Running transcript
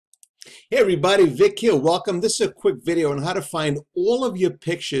Hey everybody, Vic here. Welcome. This is a quick video on how to find all of your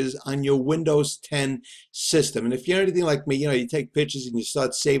pictures on your Windows 10 system. And if you're anything like me, you take pictures and you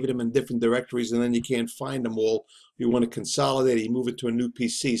start saving them in different directories and then you can't find them all. You want to consolidate it, you move it to a new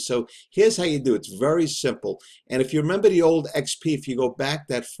PC. So here's how you do it. It's very simple. And if you remember the old XP, if you go back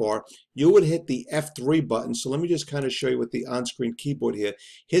that far, you would hit the F3 button. So let me just kind of show you with the on-screen keyboard here.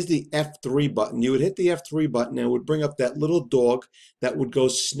 Here's the F3 button. You would hit the F3 button and it would bring up that little dog that would go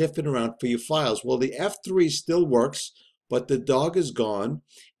sniffing around for your files. Well, the F3 still works, but the dog is gone.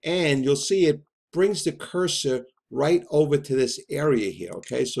 And you'll see it brings the cursor right over to this area here,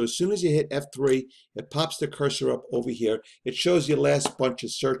 okay? So as soon as you hit F3, it pops the cursor up over here. It shows your last bunch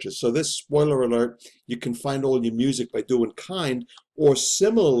of searches. So this, spoiler alert, you can find all your music by doing kind, or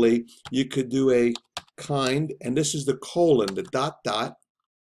similarly, you could do a kind, and this is the colon, the dot dot,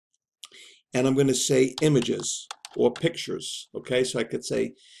 and I'm going to say images or pictures, okay? So I could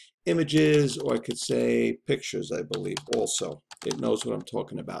say images or I could say pictures, I believe also. It knows what I'm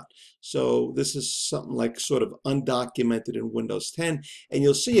talking about. So this is something like sort of undocumented in Windows 10, and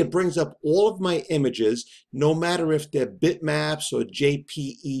you'll see it brings up all of my images, no matter if they're bitmaps or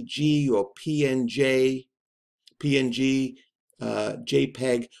JPEG or PNG,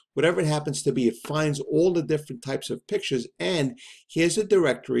 JPEG, whatever it happens to be. It finds all the different types of pictures, and here's the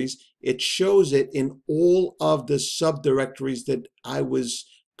directories. It shows it in all of the subdirectories that I was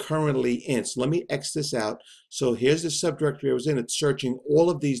currently in. So let me X this out. So here's the subdirectory I was in. It's searching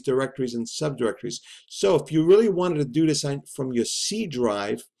all of these directories and subdirectories. So if you really wanted to do this from your C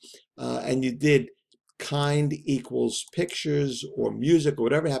drive, and you did kind equals pictures or music or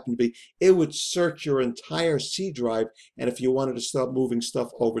whatever it happened to be, it would search your entire C drive, and if you wanted to start moving stuff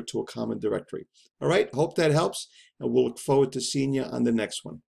over to a common directory. All right, hope that helps, and we'll look forward to seeing you on the next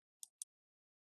one.